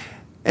strength.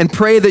 And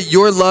pray that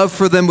your love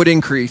for them would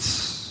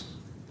increase.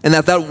 And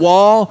that that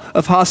wall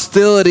of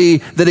hostility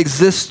that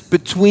exists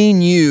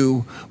between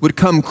you would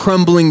come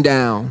crumbling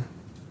down.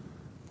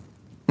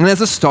 And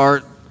as a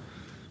start,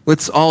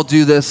 let's all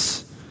do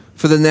this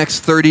for the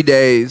next 30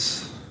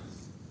 days.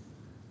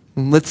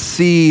 And let's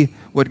see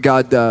what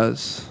God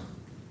does.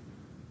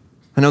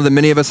 I know that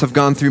many of us have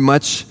gone through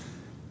much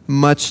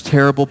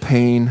terrible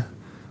pain.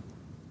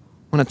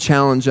 I want to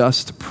challenge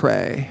us to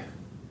pray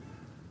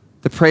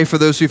for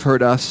those who've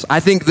hurt us.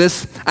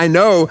 I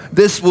know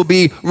this will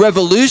be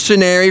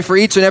revolutionary for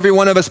each and every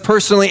one of us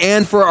personally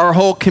and for our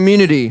whole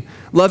community.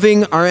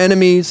 Loving our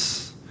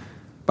enemies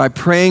by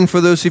praying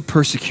for those who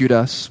persecute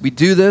us. We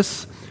do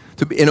this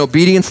in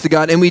obedience to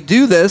God, and we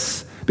do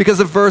this because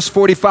of verse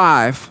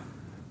 45.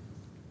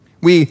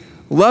 We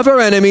love our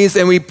enemies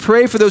and we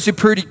pray for those who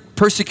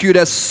persecute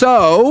us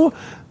so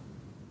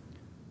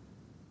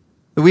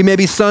that we may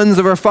be sons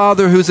of our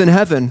Father who's in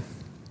heaven.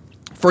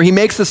 For he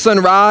makes the sun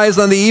rise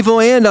on the evil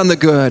and on the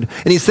good,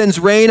 and he sends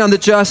rain on the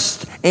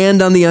just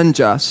and on the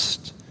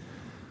unjust.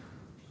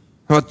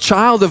 Now, a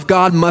child of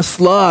God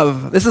must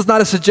love. This is not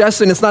a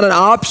suggestion, it's not an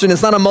option,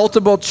 it's not a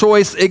multiple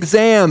choice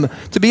exam.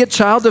 To be a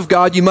child of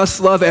God, you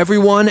must love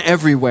everyone,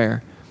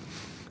 everywhere.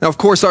 Now, of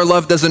course, our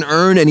love doesn't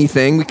earn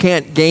anything. We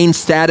can't gain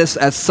status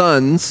as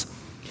sons,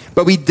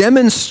 but we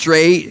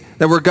demonstrate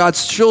that we're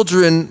God's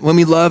children when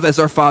we love as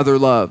our Father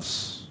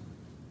loves.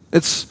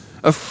 It's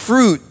a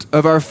fruit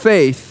of our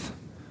faith.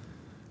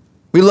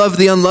 We love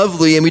the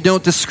unlovely and we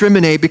don't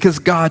discriminate because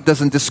God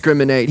doesn't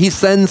discriminate. He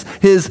sends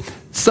his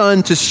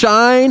sun to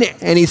shine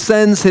and he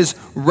sends his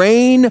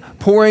rain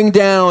pouring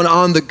down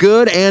on the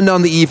good and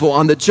on the evil,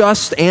 on the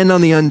just and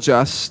on the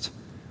unjust.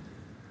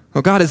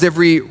 Well, God has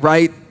every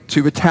right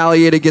to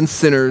retaliate against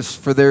sinners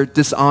for their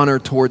dishonor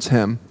towards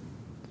him.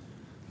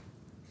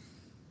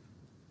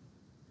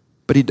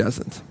 But he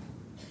doesn't.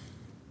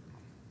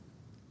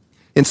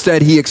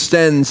 Instead, he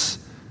extends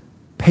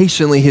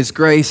patiently his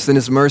grace and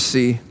his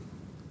mercy.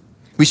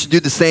 We should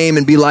do the same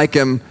and be like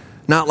him,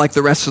 not like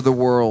the rest of the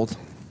world.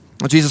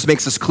 Well, Jesus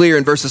makes this clear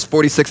in verses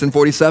 46 and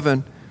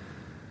 47.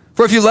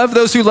 For if you love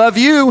those who love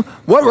you,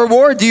 what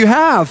reward do you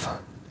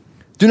have?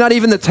 Do not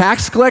even the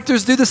tax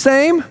collectors do the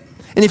same?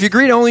 And if you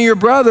greet only your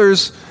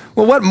brothers,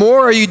 well, what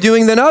more are you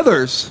doing than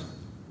others?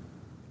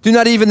 Do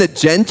not even the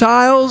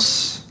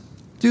Gentiles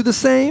do the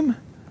same?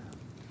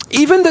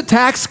 Even the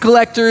tax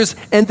collectors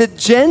and the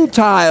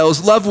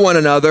Gentiles love one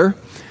another.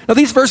 Now,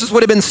 these verses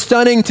would have been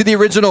stunning to the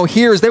original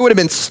hearers. They would have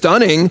been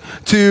stunning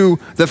to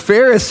the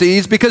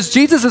Pharisees because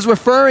Jesus is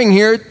referring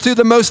here to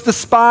the most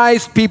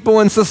despised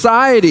people in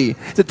society,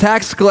 the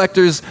tax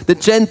collectors, the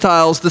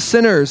Gentiles, the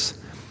sinners.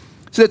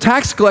 So the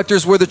tax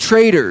collectors were the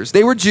traitors.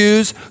 They were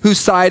Jews who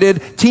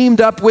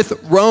teamed up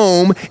with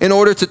Rome in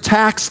order to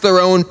tax their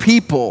own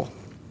people.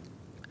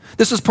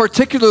 This was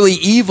particularly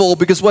evil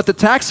because what the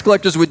tax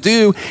collectors would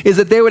do is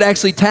that they would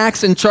actually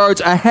tax and charge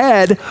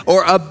ahead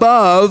or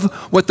above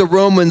what the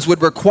Romans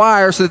would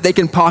require so that they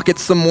can pocket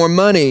some more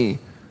money.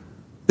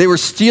 They were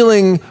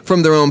stealing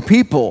from their own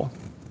people.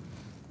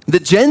 The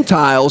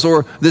Gentiles,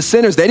 or the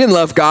sinners, they didn't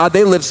love God.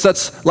 They lived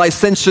such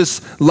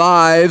licentious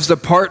lives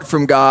apart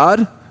from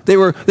God. They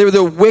were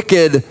the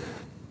wicked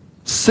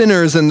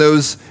sinners in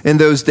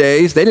those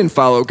days. They didn't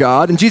follow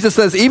God. And Jesus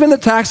says, even the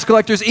tax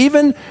collectors,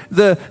 even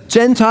the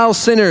Gentile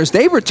sinners,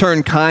 they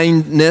return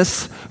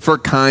kindness for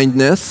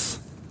kindness.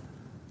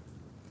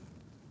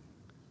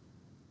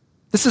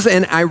 This is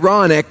an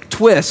ironic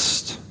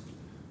twist.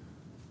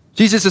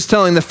 Jesus is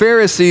telling the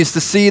Pharisees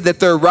to see that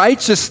their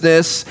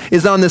righteousness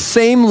is on the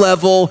same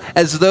level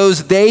as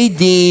those they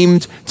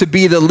deemed to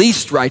be the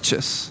least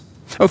righteous.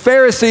 Oh,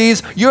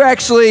 Pharisees, you're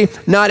actually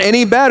not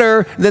any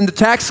better than the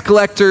tax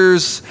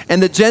collectors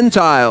and the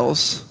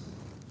Gentiles.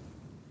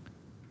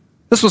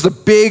 This was a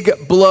big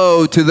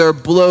blow to their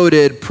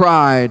bloated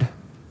pride.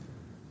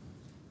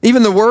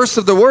 Even the worst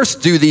of the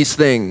worst do these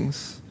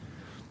things.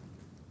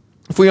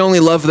 If we only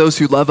love those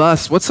who love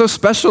us, what's so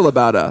special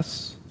about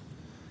us?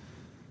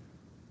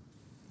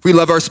 If we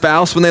love our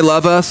spouse when they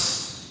love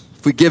us,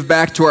 if we give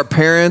back to our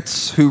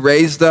parents who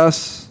raised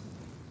us,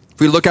 if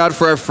we look out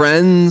for our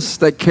friends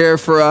that care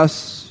for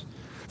us,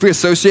 if we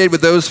associate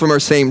with those from our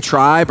same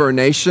tribe or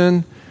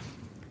nation,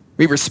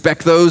 we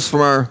respect those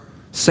from our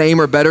same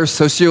or better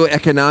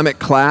socioeconomic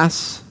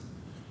class.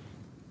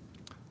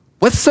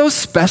 What's so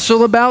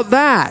special about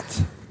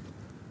that?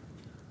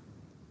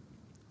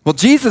 Well,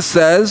 Jesus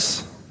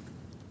says,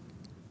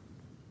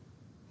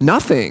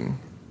 nothing.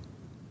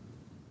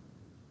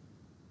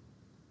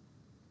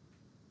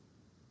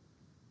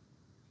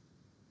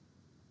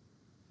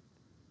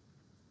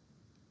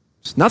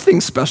 There's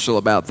nothing special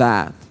about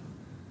that.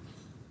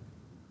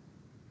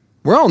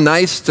 We're all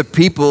nice to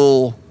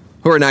people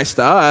who are nice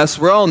to us.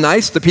 We're all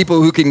nice to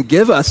people who can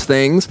give us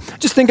things.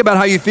 Just think about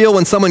how you feel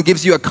when someone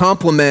gives you a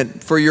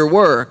compliment for your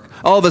work.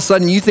 All of a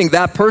sudden, you think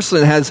that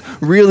person has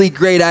really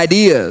great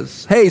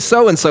ideas. Hey,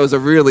 so-and-so is a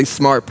really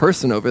smart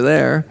person over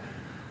there.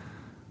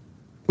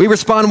 We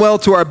respond well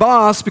to our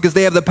boss because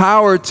they have the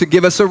power to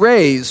give us a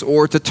raise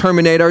or to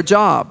terminate our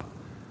job.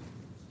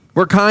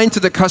 We're kind to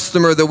the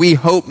customer that we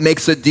hope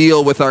makes a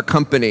deal with our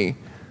company.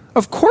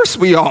 Of course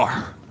we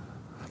are.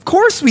 Of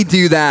course we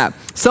do that.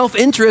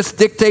 Self-interest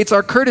dictates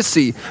our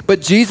courtesy,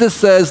 but Jesus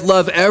says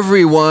love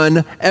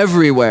everyone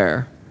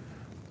everywhere.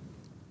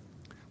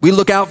 We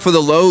look out for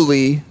the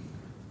lowly.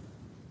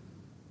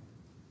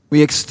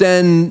 We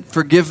extend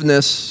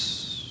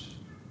forgiveness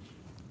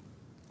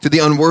to the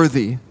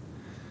unworthy.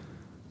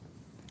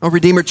 Oh,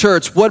 Redeemer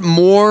Church, what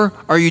more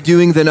are you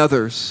doing than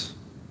others?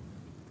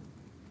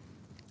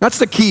 That's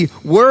the key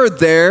word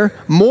there,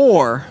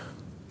 more.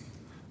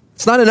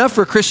 It's not enough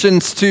for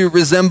Christians to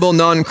resemble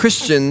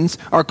non-Christians.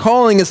 Our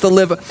calling is to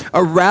live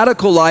a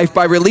radical life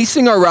by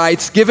releasing our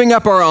rights, giving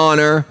up our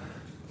honor,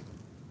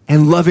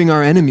 and loving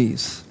our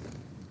enemies.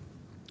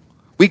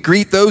 We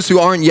greet those who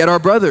aren't yet our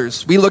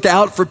brothers. We look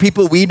out for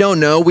people we don't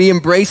know. We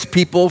embrace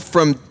people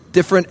from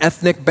different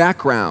ethnic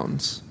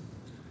backgrounds.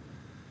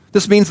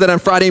 This means that on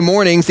Friday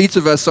mornings, each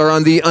of us are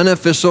on the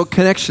unofficial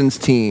connections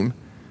team.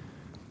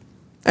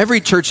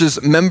 Every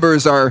church's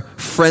members are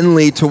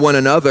friendly to one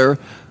another,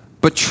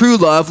 but true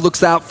love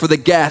looks out for the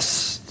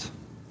guest,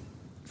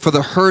 for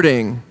the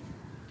hurting,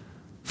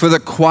 for the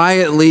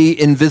quietly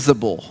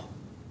invisible.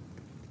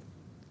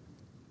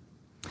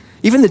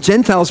 Even the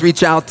Gentiles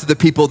reach out to the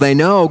people they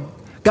know.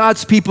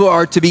 God's people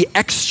are to be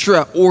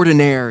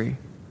extraordinary,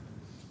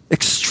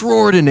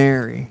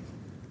 extraordinary.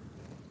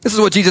 This is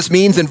what Jesus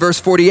means in verse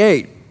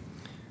 48.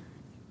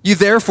 You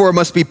therefore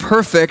must be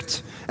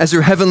perfect as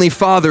your heavenly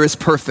Father is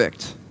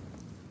perfect.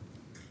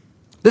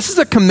 This is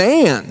a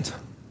command.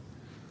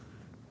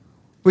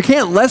 We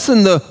can't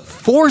lessen the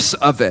force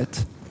of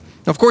it.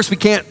 Of course, we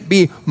can't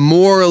be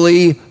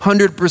morally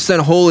 100%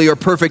 holy or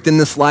perfect in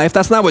this life.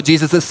 That's not what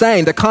Jesus is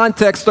saying. The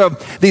context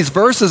of these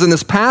verses in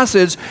this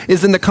passage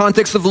is in the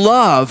context of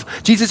love.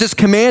 Jesus is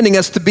commanding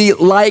us to be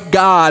like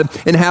God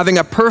in having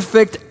a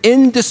perfect,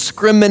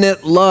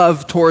 indiscriminate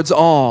love towards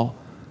all.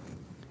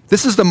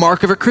 This is the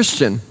mark of a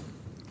Christian.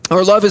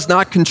 Our love is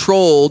not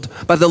controlled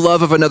by the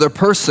love of another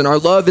person. Our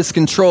love is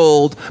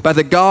controlled by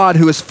the God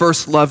who has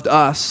first loved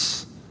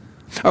us.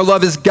 Our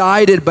love is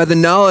guided by the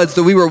knowledge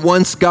that we were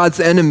once God's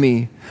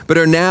enemy, but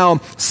are now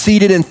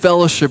seated in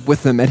fellowship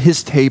with him at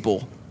his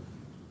table.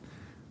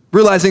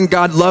 Realizing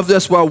God loved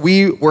us while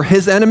we were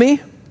his enemy,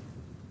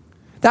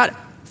 that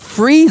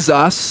frees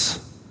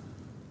us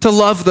to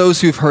love those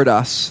who've hurt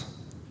us.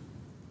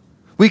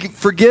 We can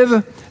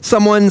forgive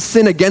someone's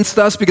sin against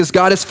us because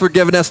God has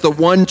forgiven us the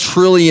 1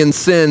 trillion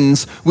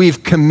sins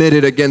we've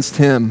committed against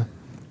him.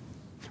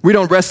 We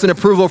don't rest in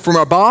approval from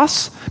our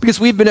boss because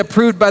we've been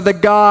approved by the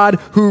God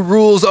who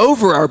rules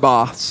over our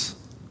boss.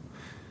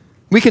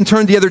 We can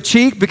turn the other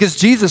cheek because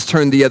Jesus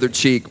turned the other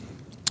cheek.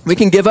 We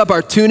can give up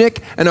our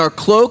tunic and our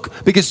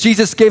cloak because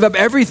Jesus gave up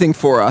everything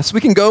for us.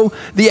 We can go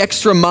the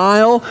extra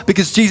mile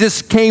because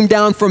Jesus came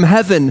down from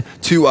heaven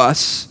to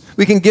us.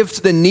 We can give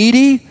to the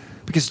needy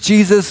because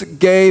Jesus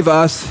gave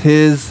us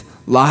his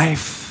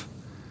life.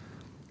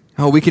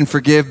 Oh, we can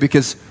forgive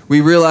because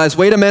we realize,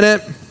 wait a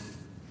minute,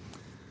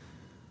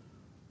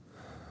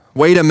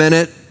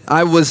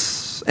 I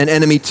was an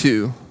enemy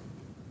too.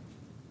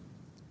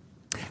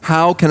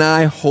 How can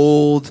I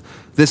hold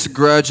this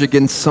grudge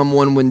against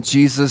someone when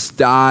Jesus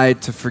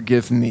died to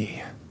forgive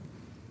me?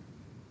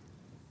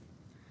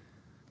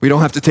 We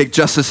don't have to take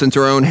justice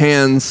into our own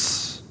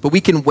hands, but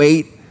we can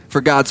wait for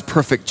God's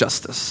perfect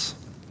justice.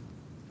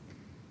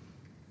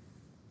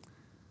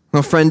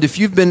 Well, friend, if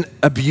you've been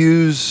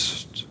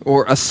abused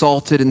or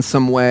assaulted in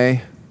some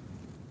way,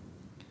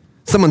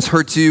 someone's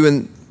hurt you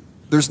and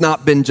there's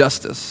not been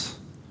justice.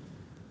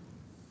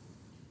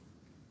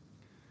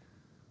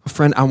 Well,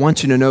 friend, I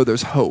want you to know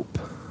there's hope.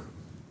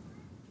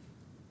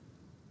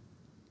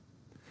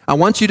 I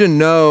want you to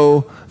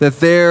know that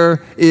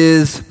there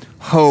is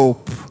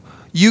hope.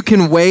 You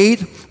can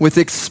wait with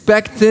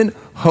expectant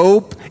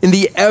hope in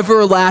the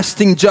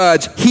everlasting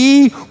judge.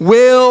 He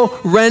will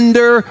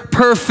render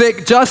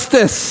perfect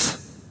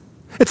justice.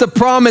 It's a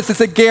promise,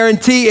 it's a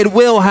guarantee, it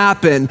will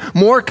happen.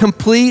 More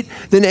complete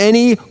than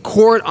any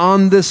court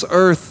on this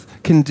earth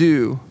can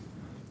do.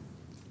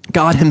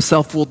 God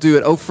himself will do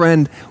it. Oh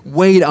friend,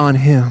 wait on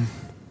him.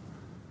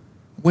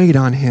 Wait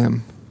on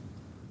him.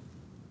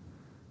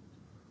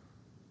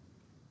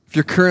 If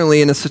you're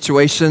currently in a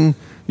situation,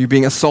 you're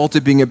being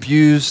assaulted, being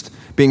abused,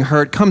 being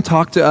hurt, come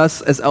talk to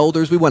us as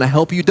elders. We want to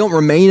help you. Don't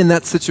remain in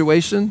that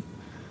situation.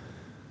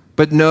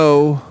 But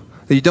know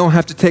that you don't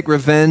have to take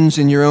revenge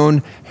in your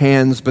own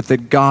hands, but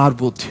that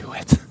God will do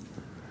it.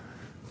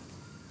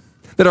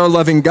 That our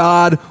loving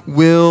God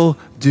will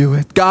do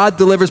it. God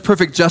delivers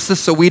perfect justice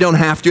so we don't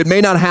have to. It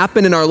may not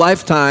happen in our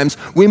lifetimes.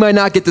 We might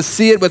not get to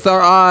see it with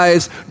our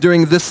eyes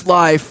during this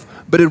life,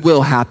 but it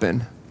will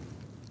happen.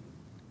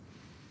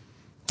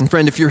 And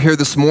friend, if you're here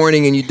this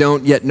morning and you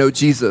don't yet know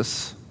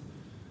Jesus,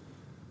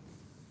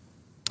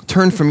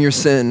 turn from your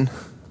sin.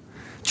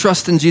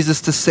 trust in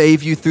Jesus to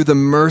save you through the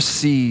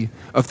mercy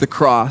of the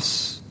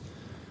cross.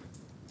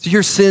 So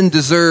your sin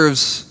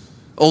deserves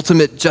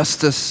ultimate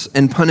justice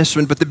and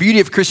punishment. But the beauty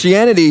of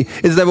Christianity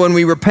is that when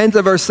we repent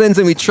of our sins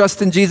and we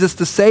trust in Jesus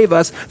to save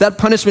us, that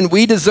punishment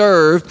we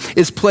deserve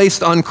is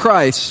placed on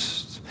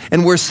Christ,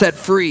 and we're set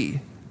free.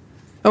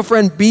 Oh,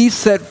 friend, be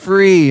set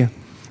free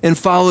and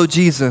follow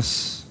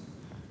Jesus.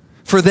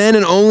 For then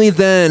and only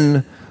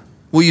then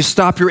will you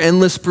stop your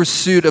endless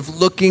pursuit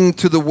of looking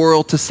to the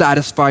world to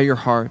satisfy your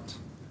heart.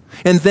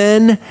 And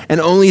then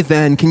and only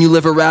then can you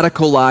live a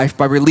radical life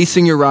by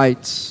releasing your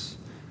rights,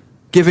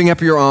 giving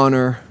up your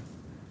honor,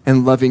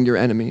 and loving your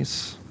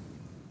enemies.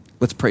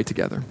 Let's pray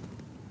together.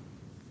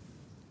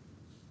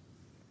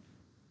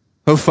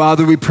 Oh,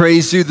 Father, we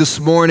praise you this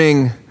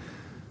morning.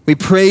 We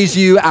praise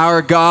you,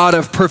 our God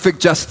of perfect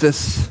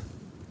justice.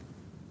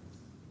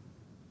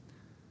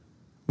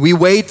 We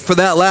wait for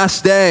that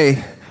last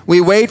day.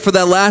 We wait for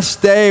that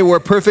last day where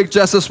perfect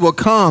justice will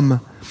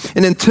come.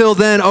 And until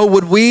then, oh,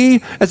 would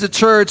we as a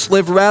church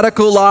live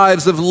radical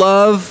lives of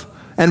love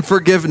and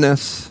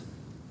forgiveness?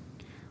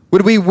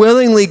 Would we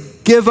willingly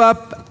give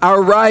up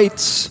our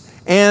rights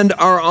and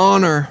our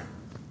honor?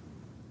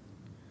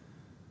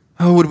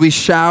 Oh, would we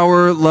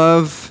shower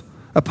love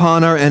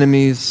upon our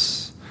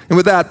enemies? And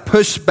with that,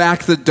 push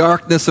back the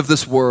darkness of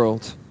this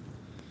world.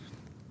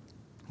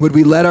 Would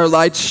we let our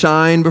light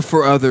shine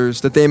before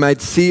others that they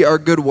might see our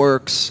good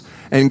works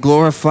and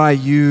glorify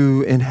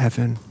you in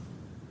heaven?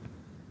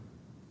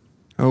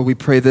 Oh, we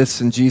pray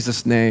this in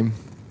Jesus' name.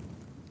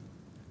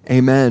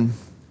 Amen.